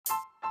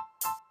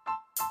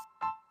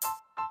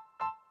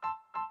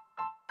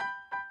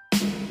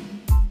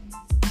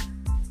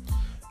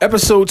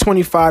Episode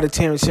 25 of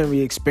Terrence Henry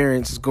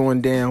Experience is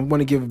going down. I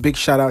want to give a big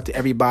shout out to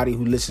everybody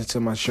who listens to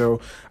my show.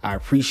 I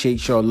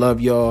appreciate y'all.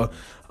 Love y'all.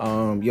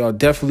 Y'all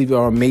definitely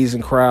are an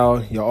amazing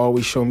crowd. Y'all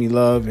always show me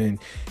love. And,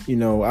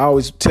 I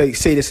always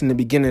say this in the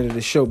beginning of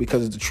the show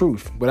because it's the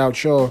truth.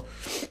 Without y'all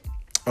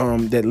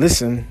that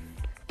listen,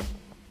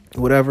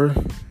 whatever,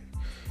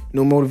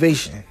 no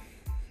motivation,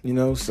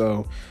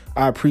 So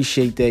I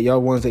appreciate that. Y'all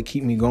ones that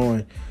keep me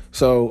going.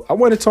 So I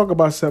want to talk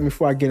about something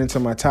before I get into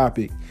my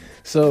topic.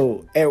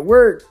 So at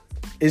work,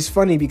 it's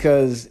funny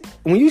because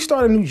when you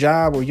start a new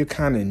job or you're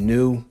kind of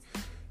new,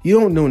 you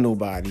don't know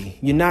nobody.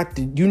 You're not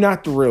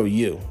the real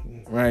you,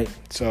 right?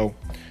 So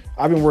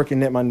I've been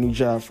working at my new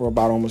job for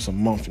about almost a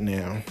month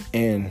now,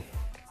 and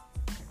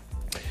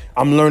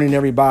I'm learning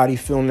everybody,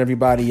 filling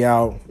everybody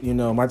out.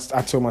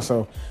 I told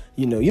myself,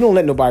 you don't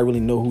let nobody really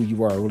know who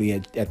you are really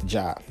at the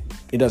job.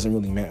 It doesn't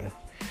really matter.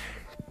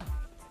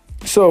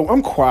 So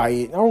I'm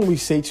quiet. I don't really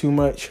say too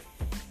much.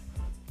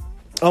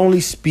 I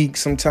only speak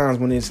sometimes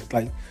when it's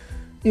like,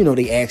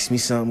 they ask me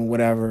something or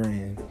whatever.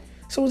 And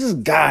so it's this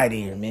guy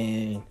there,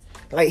 man.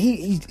 Like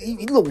he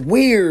look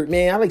weird,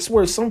 man. I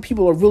swear some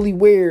people are really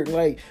weird.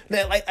 Like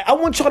I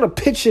want y'all to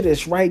picture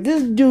this, right?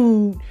 This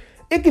dude,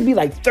 it could be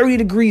like 30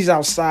 degrees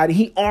outside. And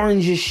he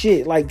orange as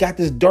shit, like got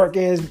this dark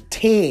ass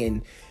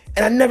tan.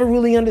 And I never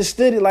really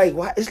understood it. Like,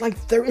 why? It's like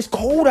it's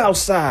cold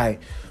outside.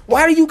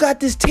 Why do you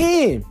got this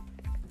tan?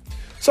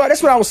 So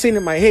that's what I was saying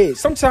in my head.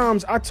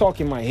 Sometimes I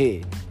talk in my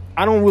head.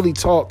 I don't really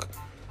talk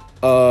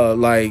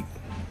like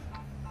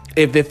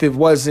if it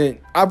wasn't,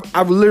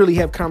 I literally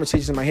have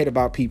conversations in my head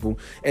about people,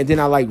 and then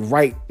I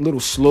write little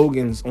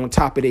slogans on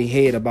top of their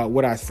head about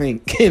what I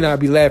think, and I'll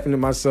be laughing to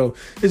myself.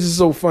 This is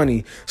so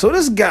funny. So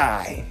this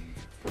guy,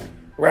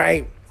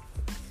 right?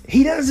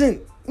 He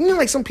doesn't,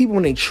 like some people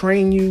when they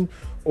train you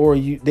or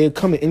they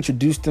come and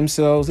introduce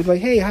themselves, they're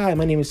like, hey, hi,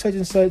 my name is such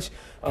and such.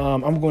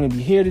 I'm going to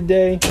be here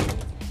today,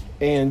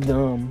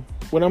 and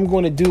what I'm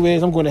going to do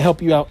is I'm going to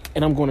help you out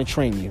and I'm going to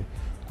train you.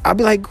 I'll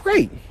be like,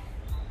 great.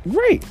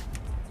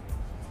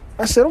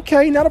 I said,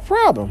 okay, not a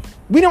problem.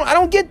 I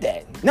don't get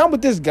that. Now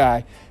with this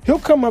guy, he'll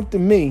come up to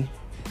me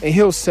and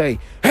he'll say,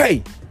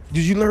 hey,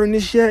 did you learn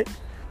this yet?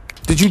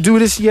 Did you do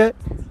this yet?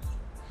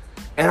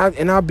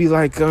 And I'll be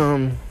like,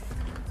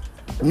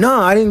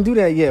 nah, I didn't do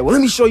that yet. Well,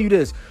 let me show you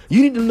this.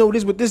 You need to know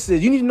what this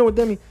is. You need to know what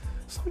that means.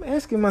 So I'm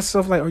asking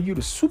myself, are you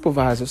the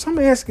supervisor? So I'm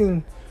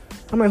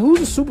like, who's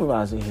the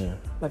supervisor here?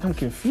 I'm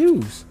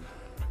confused.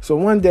 So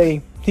one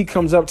day he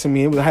comes up to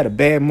me. I had a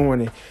bad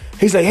morning.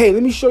 He's like, hey,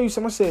 let me show you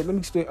something. I said, let me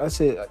explain. I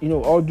said,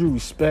 all due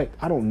respect,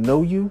 I don't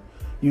know you.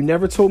 You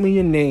never told me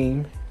your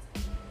name.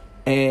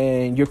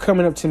 And you're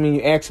coming up to me and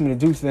you're asking me to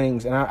do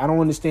things. And I don't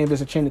understand if there's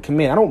a chain of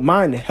command. I don't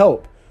mind the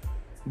help,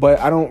 but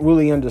I don't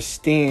really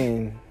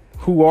understand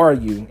who are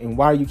you and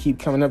why you keep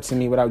coming up to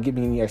me without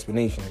giving me any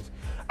explanations.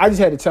 I just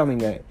had to tell him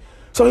that.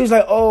 So he's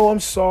like, oh, I'm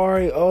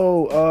sorry.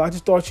 I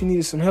just thought you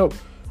needed some help.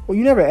 Well,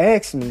 you never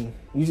asked me.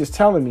 You just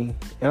telling me.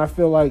 And I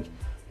feel like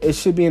it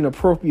should be an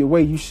appropriate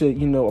way you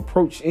should,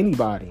 approach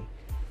anybody.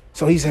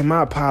 So he said,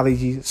 my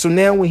apologies. So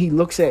now when he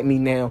looks at me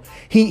now,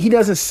 he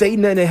doesn't say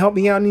nothing to help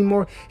me out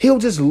anymore. He'll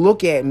just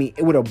look at me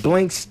with a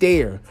blank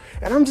stare.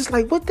 And I'm just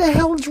like, what the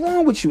hell is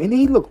wrong with you? And then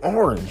he look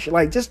orange.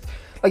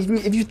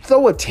 If you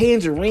throw a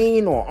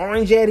tangerine or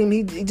orange at him,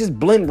 he just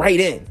blend right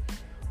in.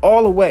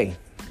 All the way.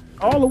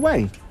 I'm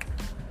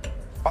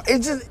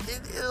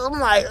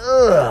like,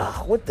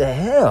 ugh, what the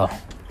hell?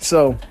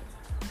 So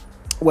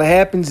what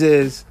happens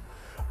is,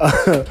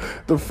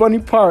 the funny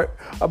part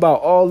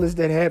about all this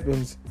that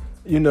happens,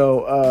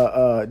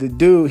 the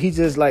dude, he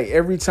just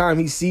every time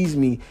he sees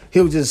me,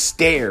 he'll just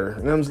stare.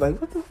 And I'm just like,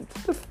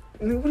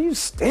 what are you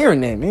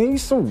staring at, man? You're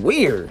so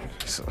weird.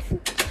 So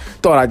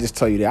thought I'd just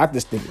tell you that. I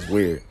just think it's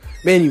weird.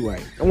 But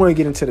anyway, I want to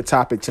get into the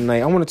topic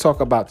tonight. I want to talk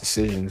about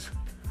decisions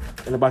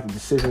and about the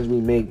decisions we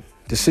make,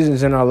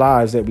 decisions in our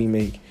lives that we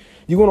make.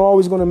 You're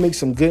always going to make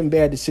some good and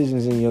bad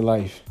decisions in your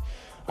life.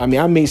 I mean,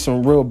 I made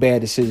some real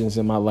bad decisions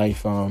in my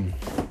life. I'm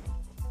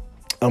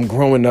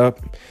growing up.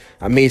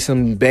 I made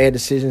some bad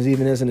decisions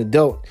even as an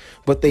adult,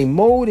 but they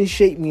mold and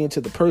shape me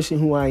into the person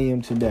who I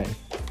am today.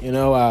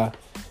 I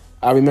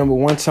remember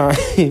one time,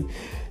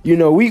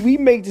 we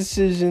make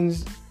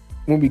decisions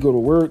when we go to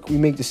work. We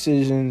make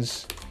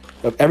decisions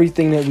of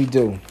everything that we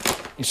do.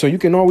 So you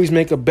can always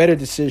make a better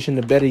decision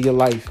to better your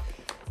life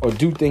or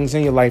do things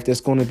in your life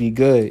that's going to be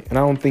good. And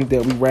I don't think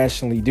that we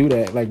rationally do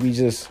that.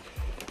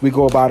 We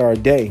go about our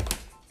day.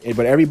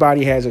 But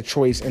everybody has a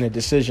choice and a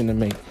decision to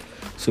make.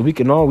 So we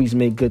can always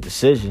make good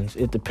decisions.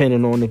 It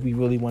depending on if we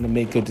really want to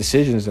make good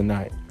decisions or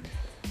not.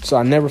 So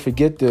I never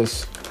forget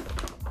this.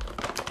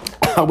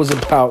 I was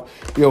about,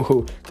 I'm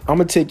going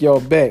to take y'all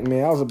back,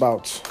 man. I was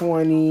about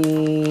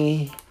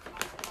 20.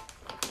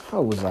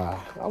 How was I?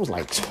 I was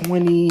like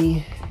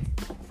 20.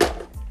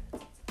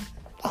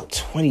 About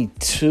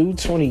 22,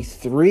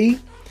 23.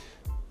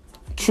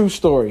 True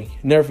story.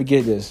 Never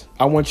forget this.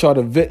 I want you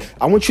to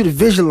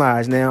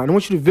visualize now. I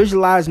want you to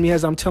visualize me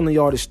as I'm telling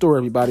y'all this story,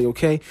 everybody,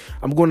 okay?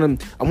 I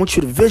want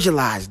you to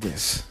visualize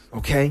this.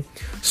 Okay,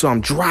 so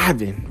I'm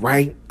driving,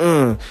 right?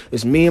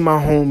 It's me and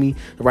my homie,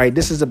 right?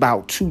 This is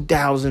about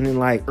 2000 and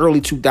like early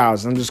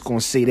 2000s. I'm just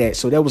gonna say that.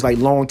 So that was like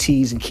long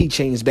tees and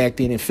keychains back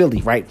then in Philly,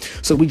 right?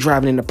 So we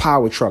driving in the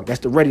power truck.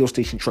 That's the radio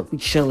station truck. We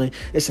chilling.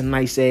 It's a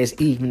nice ass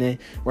evening,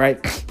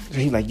 right? So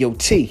he like, yo,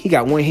 T. He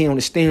got one hand on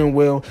the steering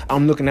wheel.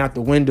 I'm looking out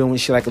the window and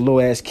shit like a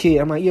little ass kid.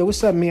 I'm like, yo,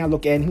 what's up, man? I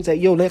look at him. He's like,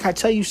 yo, let I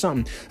tell you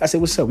something. I said,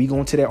 what's up? We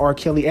going to that R.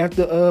 Kelly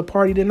after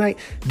party tonight?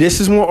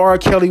 This is when R.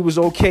 Kelly was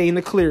okay in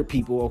the clear,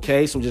 people.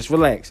 Okay, so just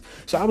relax.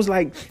 So I was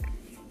like,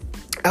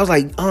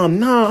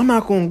 nah, I'm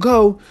not gonna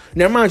go.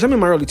 Now, mind you, I'm in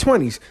my early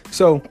 20s.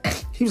 So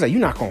he was like,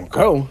 you're not gonna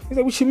go? He's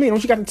like, what you mean?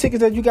 Don't you got the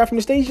tickets that you got from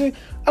the station?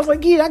 I was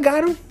like, yeah, I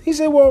got them. He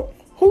said, well,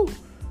 who?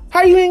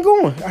 How you ain't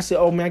going? I said,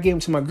 oh man, I gave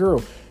them to my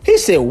girl. He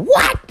said,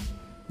 what?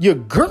 Your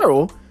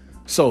girl?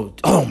 So,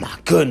 oh my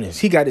goodness.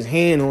 He got his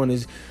hand on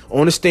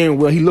the steering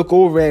wheel. He looked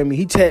over at me.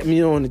 He tapped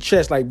me on the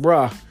chest like,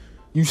 bruh,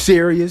 you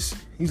serious?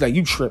 He's like,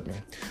 you tripping.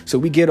 So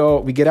we get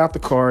out the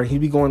car. He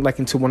be going like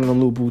into one of them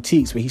little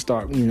boutiques where he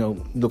start,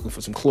 looking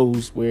for some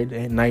clothes, wear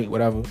at night,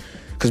 whatever.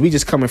 Because we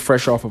just coming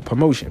fresh off of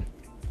promotion.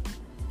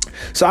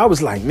 So I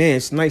was like, man,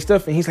 it's nice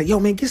stuff. And he's like, yo,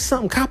 man, get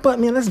something, cop up,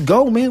 man. Let's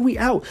go, man. We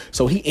out.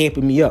 So he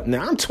amping me up.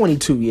 Now I'm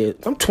 22 years.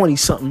 I'm 20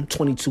 something,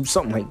 22,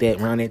 something like that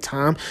around that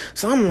time.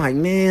 So I'm like,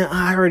 man,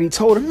 I already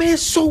told him, man,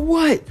 so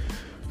what?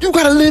 You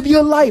got to live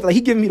your life. Like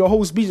he giving me the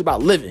whole speech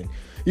about living.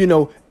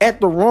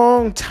 At the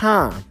wrong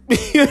time.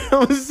 You know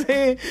what I'm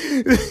saying?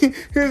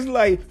 It's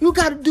like, you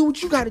got to do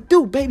what you got to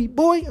do, baby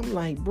boy. I'm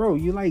like, bro,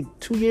 you're like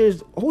 2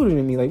 years older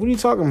than me. Like, what are you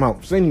talking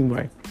about? So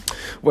anyway,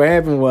 what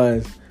happened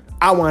was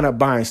I wound up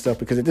buying stuff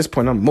because at this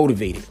point I'm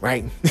motivated,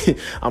 right?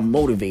 I'm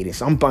motivated.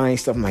 So I'm buying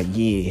stuff. I'm like,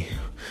 yeah.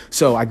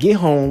 So I get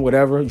home,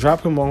 whatever,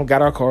 drop him on,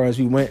 got our car as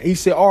we went. He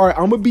said, all right,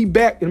 I'm going to be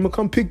back and I'm going to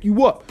come pick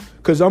you up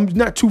because I'm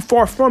not too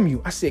far from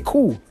you. I said,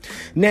 cool.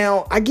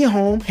 Now, I get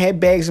home, had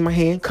bags in my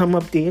hand, come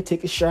up there,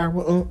 take a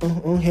shower,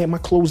 had my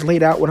clothes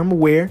laid out, what I'm going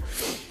to wear.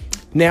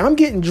 Now, I'm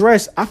getting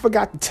dressed. I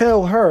forgot to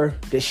tell her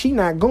that she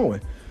not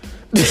going.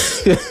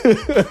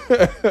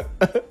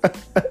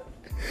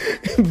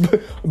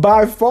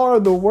 By far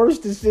the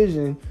worst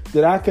decision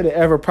that I could have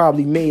ever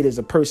probably made as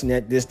a person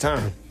at this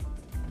time.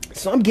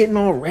 So I'm getting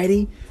all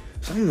ready.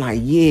 So I'm like,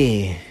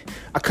 yeah.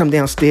 I come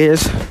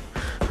downstairs,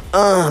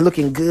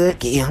 looking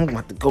good. Yeah, I'm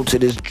about to go to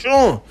this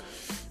joint,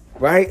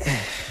 right?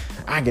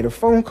 I get a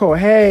phone call.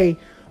 Hey,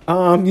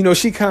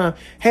 she come.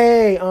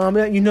 Hey,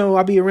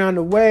 I'll be around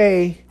the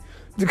way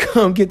to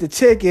come get the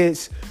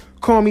tickets.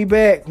 Call me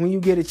back when you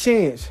get a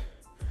chance.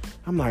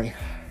 I'm like,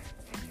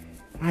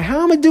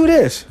 how I'm gonna do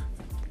this?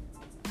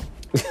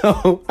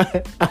 So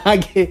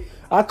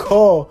I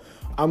call.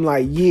 I'm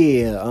like,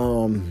 yeah.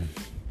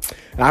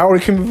 I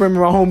already can remember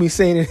my homie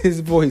saying in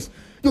his voice,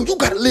 yo, you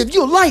gotta live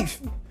your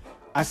life.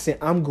 I said,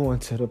 I'm going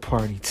to the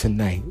party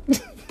tonight.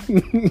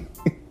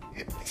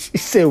 She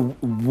said,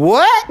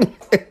 what?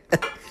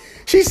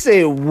 She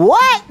said,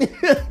 what?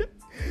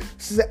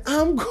 She said,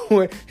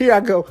 here I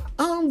go.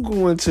 I'm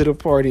going to the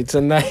party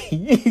tonight.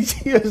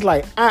 She was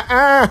like,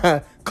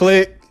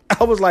 click.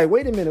 I was like,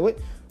 wait a minute, what?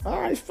 All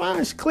right,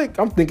 fine, click.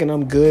 I'm thinking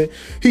I'm good.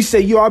 He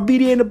said, yo, I'll be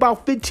there in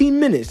about 15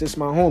 minutes. That's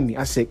my homie.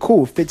 I said,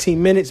 cool,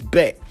 15 minutes,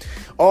 bet.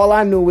 All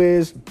I knew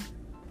is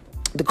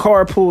the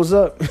car pulls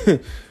up.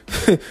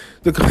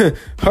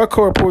 Her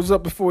car pulls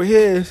up before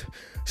his.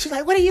 She's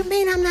like, what do you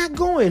mean I'm not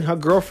going? Her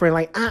girlfriend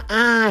like,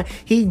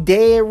 he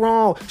dead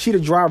wrong. She the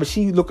driver.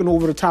 She looking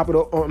over the top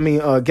of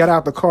the, get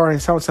out the car and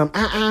tell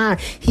something.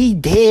 He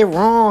dead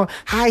wrong.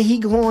 How he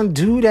gonna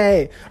do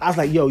that? I was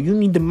like, yo, you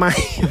need to mind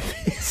your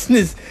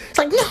business. It's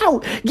like, no,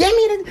 give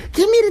me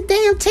the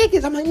damn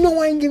tickets. I'm like, no,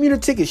 I ain't giving you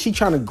the tickets. She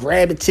trying to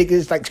grab the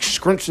tickets, like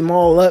scrunch them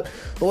all up,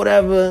 or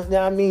whatever.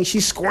 I mean,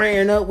 she's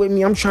squaring up with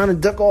me. I'm trying to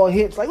duck all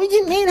hits. Like, what do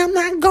you mean I'm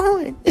not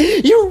going?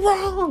 You're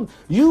wrong.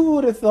 You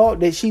would have thought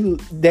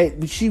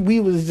that we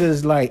was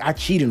just like, I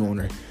cheated on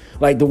her.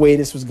 Like the way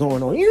this was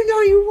going on. You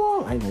know you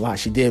wrong. I ain't gonna lie,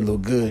 she did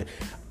look good.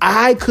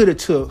 I could have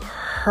took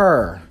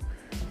her.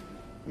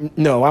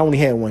 No, I only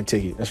had one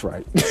ticket. That's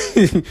right.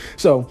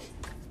 So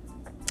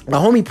my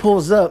homie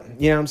pulls up,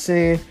 you know what I'm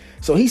saying?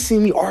 So he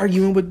seen me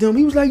arguing with them.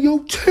 He was like, yo,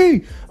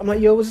 T. I'm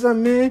like, yo, what's up,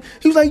 man?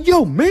 He was like,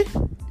 yo, man,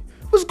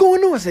 what's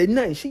going on? I said,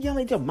 nothing. She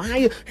yelling at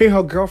Maya. Hear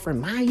her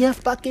girlfriend, mind your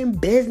fucking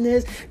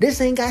business. This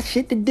ain't got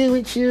shit to do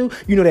with you.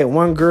 You know that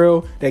one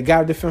girl that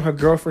got to defend her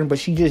girlfriend, but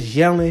she just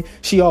yelling.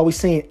 She always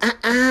saying,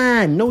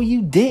 no,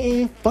 you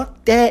didn't.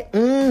 Fuck that.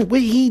 What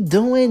he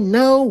doing?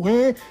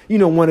 No, You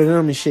know, one of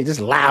them and shit,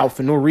 just loud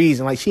for no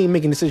reason. Like, she ain't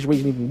making the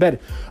situation even better.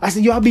 I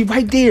said, yo, I'll be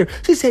right there.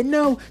 She said,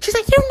 no. She's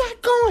like, you're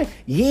not going.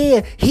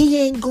 Yeah, he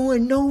ain't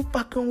going no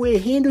fucking way.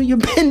 Handle your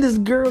business,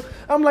 girl.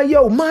 I'm like,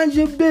 yo, mind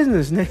your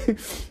business, man.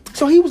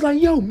 So he was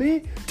like, yo,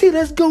 man, T,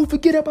 let's go.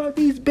 Forget about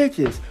these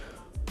bitches.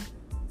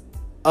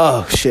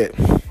 Oh, shit.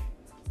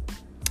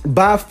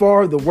 By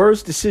far, the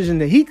worst decision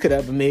that he could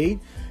ever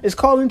made is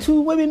calling two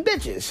women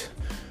bitches.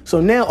 So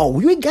now,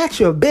 we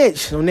got your bitch.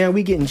 So now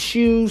we getting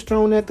shoes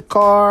thrown at the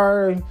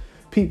car.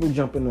 People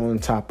jumping on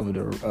top of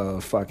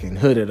the fucking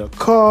hood of the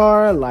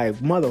car, like,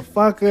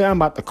 motherfucker, I'm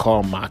about to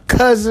call my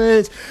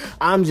cousins.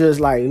 I'm just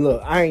like,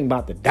 look, I ain't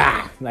about to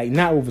die. Like,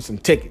 not over some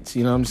tickets,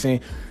 you know what I'm saying?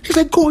 He's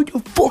like, call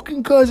your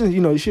fucking cousins. You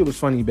know, the shit was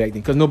funny back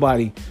then because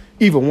nobody,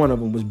 either one of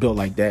them was built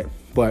like that.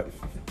 But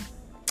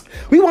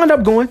we wound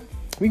up going.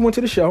 We went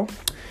to the show.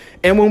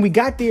 And when we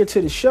got there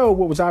to the show,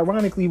 what was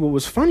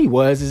funny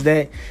is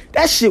that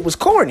shit was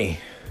corny.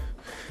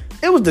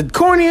 It was the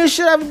corniest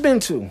shit I've ever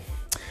been to.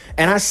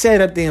 And I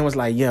sat up there and was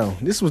like, yo,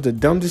 this was the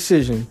dumb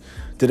decision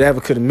that I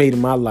ever could have made in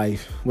my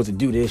life, was to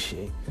do this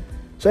shit.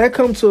 So that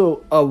came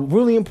to a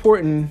really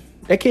important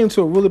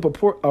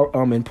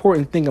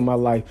thing in my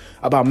life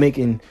about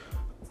making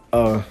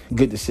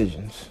good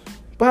decisions.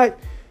 But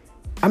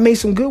I made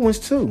some good ones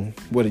too.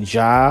 With a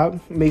job,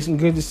 made some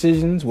good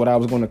decisions. What I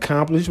was going to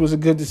accomplish was a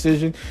good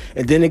decision.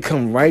 And then it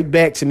come right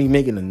back to me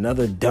making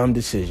another dumb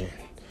decision.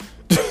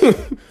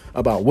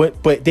 About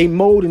what, but they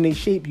mold and they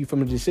shape you from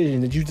the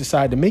decision that you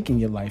decide to make in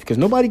your life, because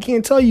nobody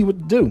can tell you what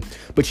to do.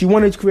 But you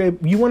want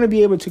to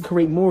be able to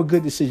create more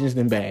good decisions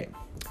than bad.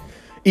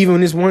 Even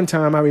this one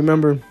time, I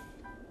remember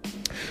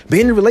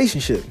being in a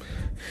relationship.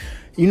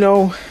 You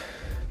know,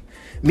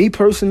 me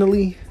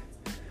personally,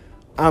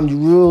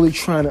 I'm really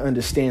trying to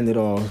understand it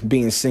all.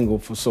 Being single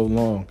for so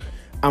long,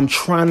 I'm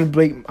trying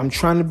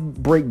to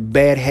break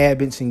bad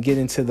habits and get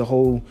into the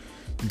whole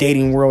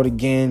dating world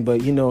again.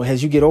 But you know,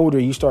 as you get older,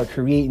 you start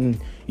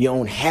creating your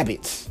own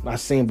habits. I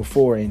was saying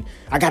before, and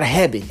I got a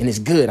habit and it's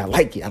good. I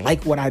like it. I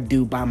like what I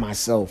do by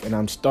myself, and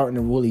I'm starting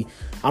to really,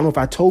 I don't know if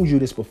I told you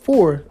this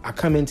before, I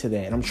come into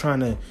that and I'm trying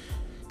to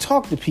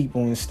talk to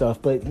people and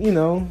stuff. But you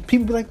know,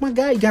 people be like, my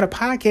guy, you got a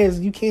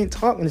podcast, you can't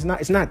talk. And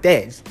it's not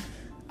that.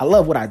 I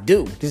love what I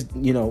do. Just,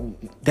 you know,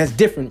 that's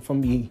different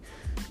from me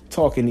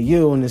talking to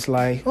you and it's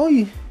like, oh,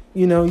 you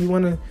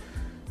want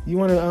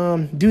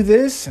to do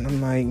this? And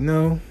I'm like,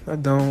 no, I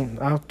don't.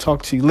 I'll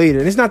talk to you later.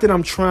 And it's not that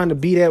I'm trying to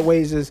be that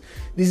way. It's just,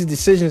 these are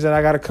decisions that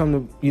I got to come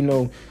to, you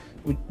know,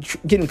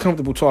 getting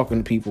comfortable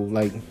talking to people,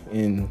 like,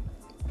 and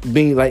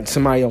being like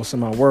somebody else in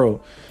my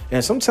world.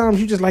 And sometimes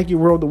you just like your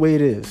world the way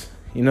it is,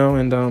 you know,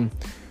 and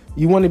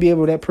you want to be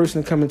able, that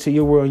person to come into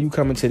your world and you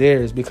come into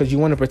theirs, because you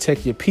want to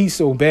protect your peace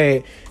so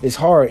bad. It's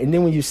hard. And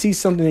then when you see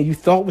something that you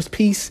thought was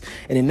peace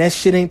and then that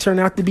shit ain't turned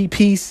out to be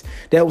peace,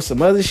 that was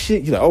some other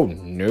shit, you're like, oh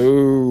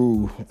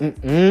no,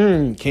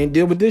 can't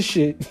deal with this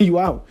shit. You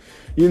out.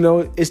 You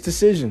know, it's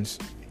decisions.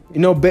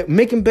 You know,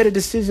 making better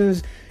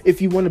decisions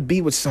if you want to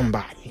be with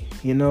somebody,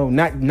 you know,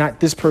 not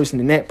this person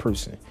and that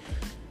person.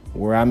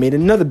 Where I made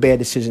another bad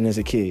decision as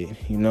a kid.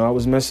 You know, I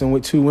was messing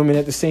with two women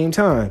at the same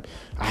time.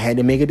 I had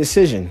to make a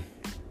decision.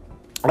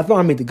 I thought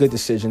I made the good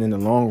decision in the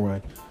long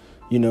run,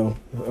 you know,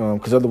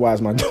 because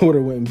otherwise my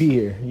daughter wouldn't be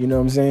here. You know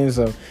what I'm saying?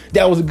 So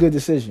that was a good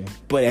decision.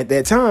 But at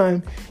that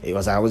time,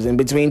 I was in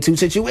between two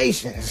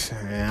situations.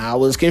 And I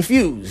was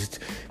confused.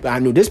 But I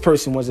knew this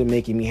person wasn't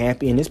making me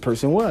happy and this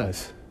person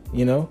was,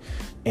 you know,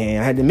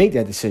 and I had to make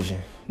that decision.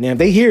 Now, if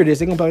they hear this,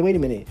 they're going to be like, wait a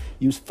minute,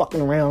 you was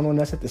fucking around on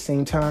us at the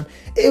same time.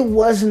 It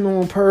wasn't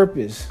on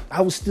purpose.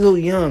 I was still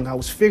young. I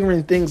was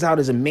figuring things out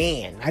as a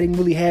man. I didn't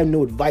really have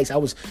no advice. I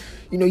was,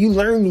 you know, you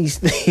learn these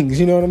things,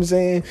 you know what I'm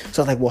saying?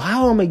 So I was like, well,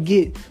 how am I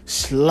going to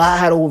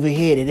slide over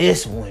here to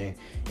this one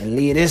and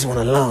leave this one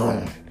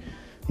alone,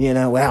 you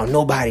know, without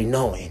nobody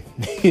knowing?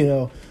 You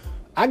know,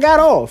 I got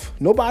off.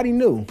 Nobody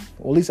knew.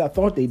 Or at least I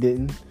thought they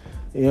didn't,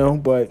 you know,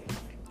 but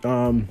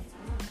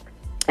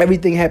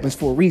everything happens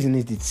for a reason.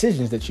 It's the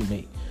decisions that you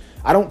make.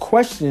 I don't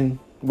question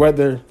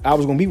whether I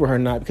was going to be with her or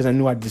not, because I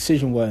knew our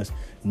decision was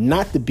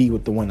not to be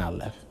with the one I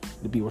left,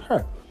 to be with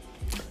her.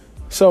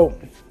 So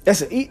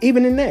that's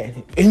even in that.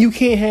 And you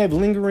can't have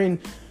lingering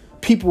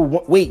people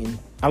waiting.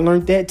 I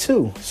learned that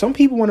too. Some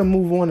people want to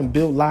move on and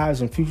build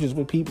lives and futures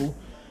with people.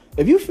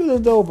 If you feel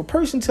as though if a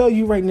person tell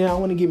you right now, I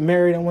want to get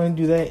married, I want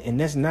to do that, and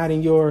that's not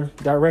in your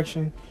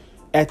direction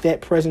at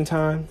that present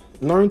time,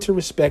 learn to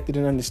respect it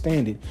and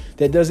understand it.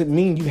 That doesn't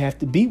mean you have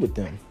to be with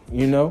them.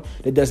 You know,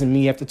 that doesn't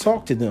mean you have to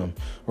talk to them,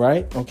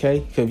 right? Okay,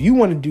 because if you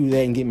want to do that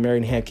and get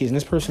married and have kids and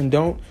this person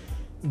don't,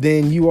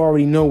 then you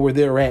already know where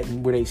they're at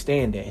and where they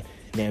stand at.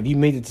 Now, if you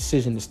made the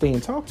decision to stay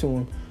and talk to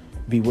them,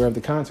 beware of the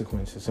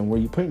consequences and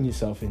where you're putting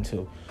yourself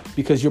into,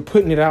 because you're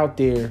putting it out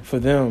there for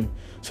them.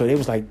 So it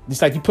was like,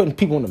 it's like you're putting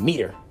people on the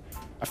meter.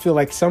 I feel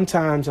like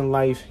sometimes in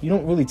life,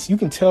 you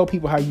can tell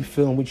people how you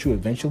feel and what you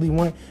eventually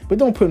want, but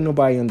don't put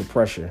nobody under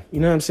pressure. You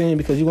know what I'm saying?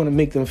 Because you're going to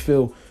make them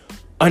feel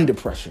under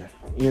pressure,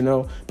 you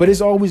know. But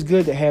it's always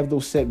good to have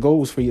those set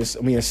goals for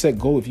a set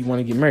goal if you want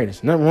to get married.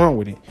 There's nothing wrong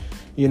with it.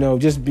 You know,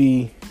 just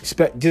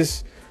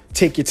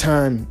take your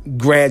time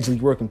gradually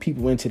working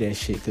people into that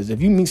shit. Because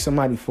if you meet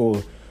somebody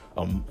for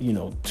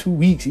 2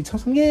 weeks, he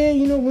tells them, yeah,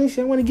 you know,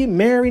 I want to get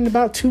married in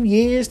about 2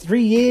 years,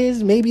 3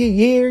 years, maybe a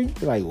year. You're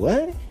like,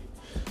 what?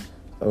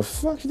 What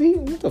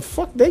the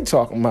fuck they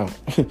talking about?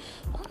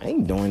 I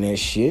ain't doing that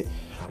shit.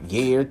 A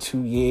year,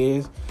 2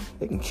 years,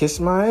 they can kiss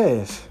my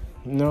ass.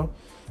 You know,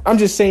 I'm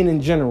just saying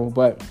in general,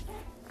 but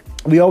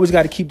we always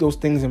got to keep those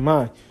things in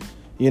mind.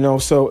 You know,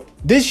 so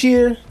this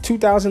year,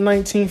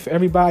 2019, for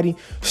everybody,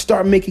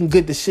 start making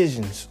good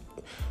decisions.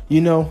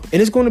 And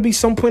it's going to be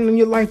some point in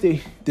your life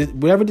that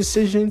whatever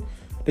decision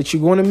that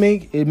you're going to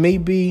make, it may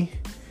be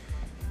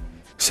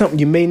something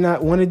you may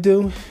not want to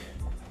do,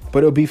 but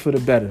it'll be for the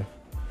better.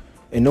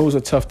 And those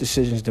are tough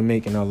decisions to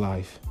make in our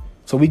life.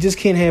 So we just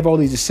can't have all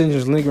these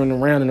decisions lingering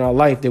around in our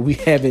life that we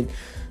haven't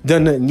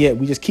done nothing yet.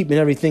 We just keeping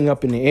everything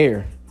up in the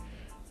air.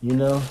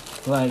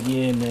 Like,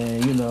 yeah,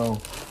 man,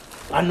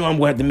 I know I'm going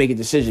to have to make a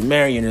decision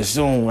marrying her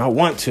soon. I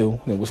want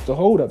to. Then what's the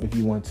hold up if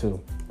you want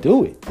to?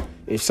 Do it.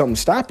 If something's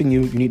stopping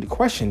you, you need to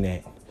question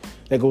that.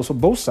 That goes for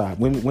both sides,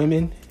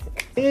 women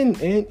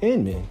and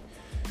men,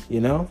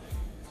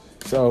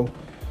 So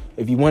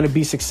if you want to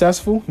be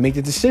successful, make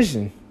the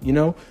decision,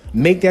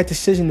 Make that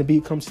decision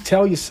to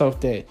tell yourself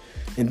that,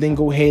 and then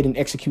go ahead and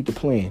execute the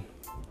plan.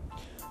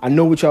 I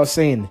know what y'all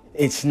saying.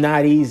 It's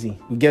not easy.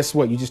 But guess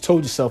what? You just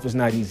told yourself it's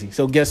not easy.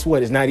 So guess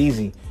what? It's not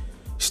easy.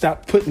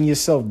 Stop putting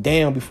yourself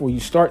down before you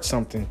start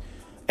something.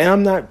 And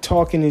I'm not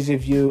talking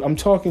I'm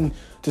talking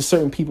to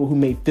certain people who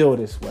may feel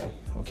this way,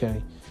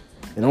 okay?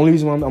 And the only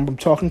reason why I'm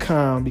talking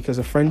calm, because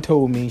a friend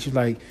told me,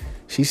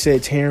 she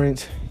said,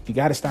 Terrence, you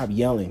got to stop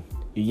yelling.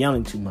 You're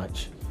yelling too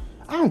much.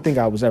 I don't think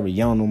I was ever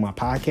yelling on my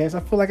podcast.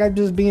 I feel like I'm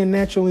just being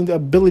natural in the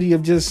ability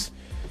of just,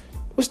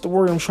 what's the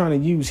word I'm trying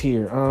to use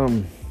here?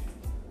 I'm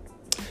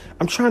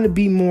trying to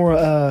be more,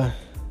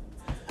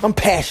 I'm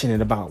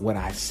passionate about what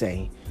I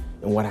say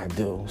and what I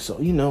do. So,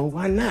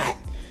 why not?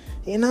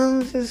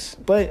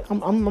 But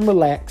I'm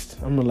relaxed.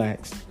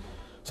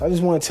 So I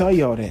just want to tell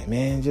y'all that,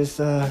 man. Just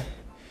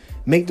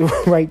make the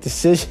right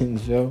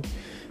decisions, yo.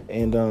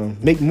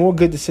 And make more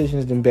good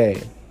decisions than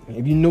bad.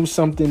 If you know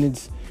something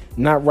that's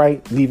not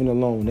right, leave it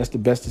alone. That's the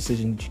best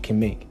decision that you can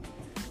make.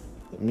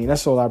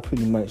 That's all I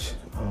pretty much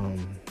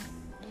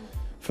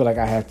feel like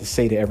I have to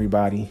say to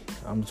everybody.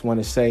 I just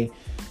want to say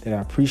that I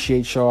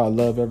appreciate y'all. I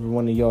love every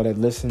one of y'all that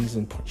listens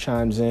and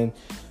chimes in.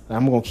 And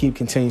I'm going to keep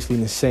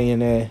continuously saying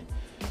that.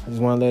 I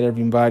just want to let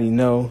everybody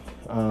know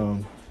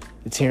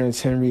the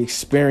Terrence Henry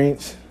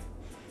Experience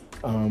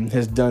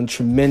has done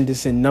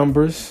tremendous in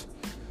numbers.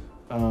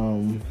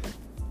 I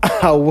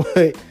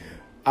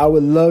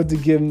would love to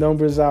give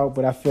numbers out,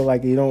 but I feel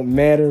like they don't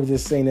matter.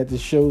 Just saying that the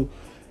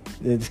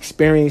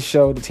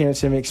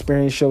Terrence Henry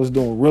Experience show is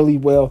doing really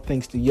well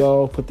thanks to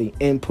y'all. Put the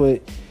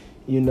input,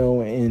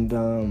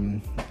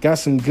 and got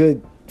some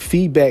good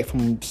feedback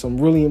from some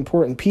really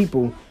important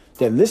people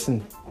that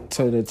listen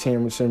to the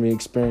Terrence Henry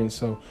Experience.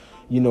 So,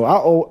 I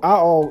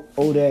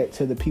owe that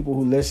to the people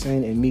who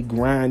listen and me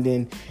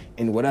grinding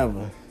and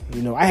whatever.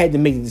 I had to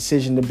make the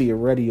decision to be a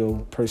radio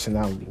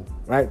personality,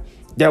 right?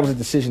 That was a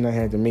decision I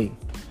had to make.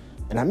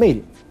 And I made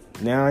it.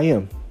 Now I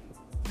am.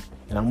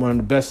 And I'm one of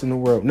the best in the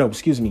world. No,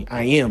 excuse me.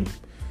 I am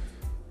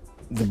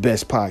the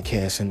best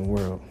podcast in the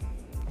world.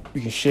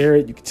 You can share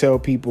it. You can tell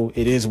people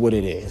it is what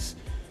it is.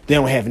 They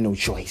don't have no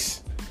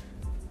choice.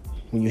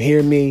 When you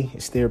hear me,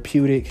 it's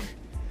therapeutic.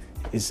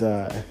 It's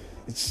the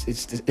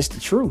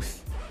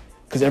truth.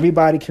 Because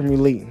everybody can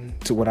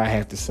relate to what I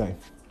have to say.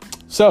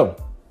 So,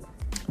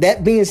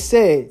 that being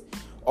said,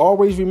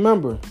 always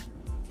remember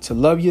to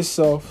love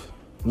yourself,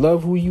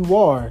 love who you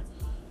are,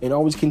 and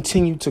always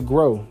continue to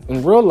grow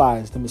and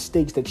realize the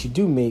mistakes that you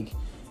do make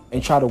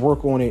and try to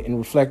work on it and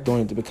reflect on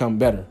it to become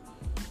better.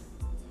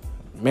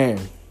 Man,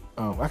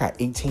 I got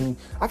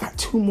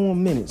 2 more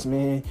minutes,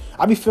 man.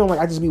 I be feeling like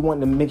I just be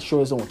wanting to make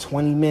sure it's on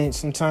 20 minutes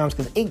sometimes,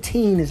 because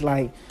 18 is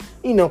like,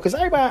 because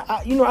everybody,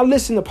 I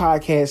listen to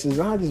podcasts and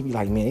I just be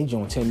like, man, they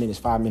doing 10 minutes,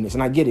 5 minutes.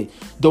 And I get it.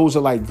 Those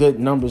are like good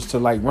numbers to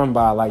like run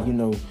by, like,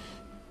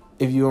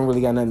 if you don't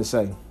really got nothing to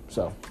say.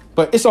 So,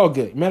 but it's all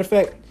good. Matter of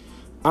fact,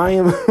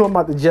 I'm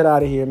about to jet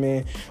out of here,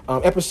 man.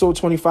 Episode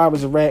 25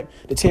 is a wrap.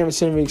 The Terrence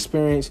Henry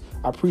Experience.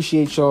 I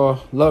appreciate y'all.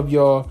 Love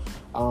y'all.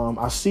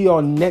 I'll see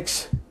y'all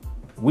next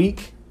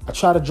week. I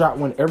try to drop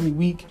one every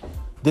week.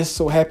 This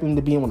so happened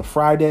to be on a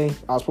Friday.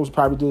 I was supposed to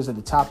probably do this at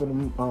the top of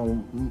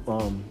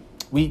the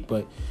week,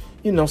 but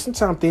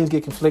sometimes things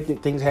get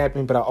conflicted, things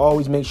happen, but I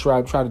always make sure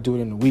I try to do it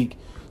in the week,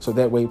 so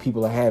that way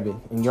people will have it.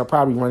 And y'all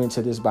probably run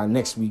into this by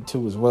next week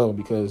too as well,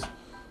 because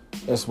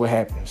that's what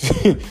happens.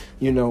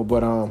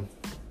 But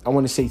I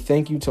want to say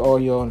thank you to all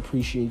y'all and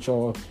appreciate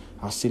y'all.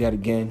 I'll say that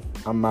again.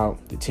 I'm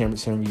out. The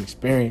Terrence Henry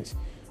Experience.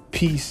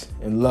 Peace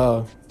and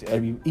love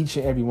to each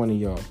and every one of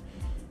y'all.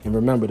 And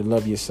remember to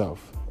love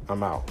yourself.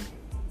 I'm out.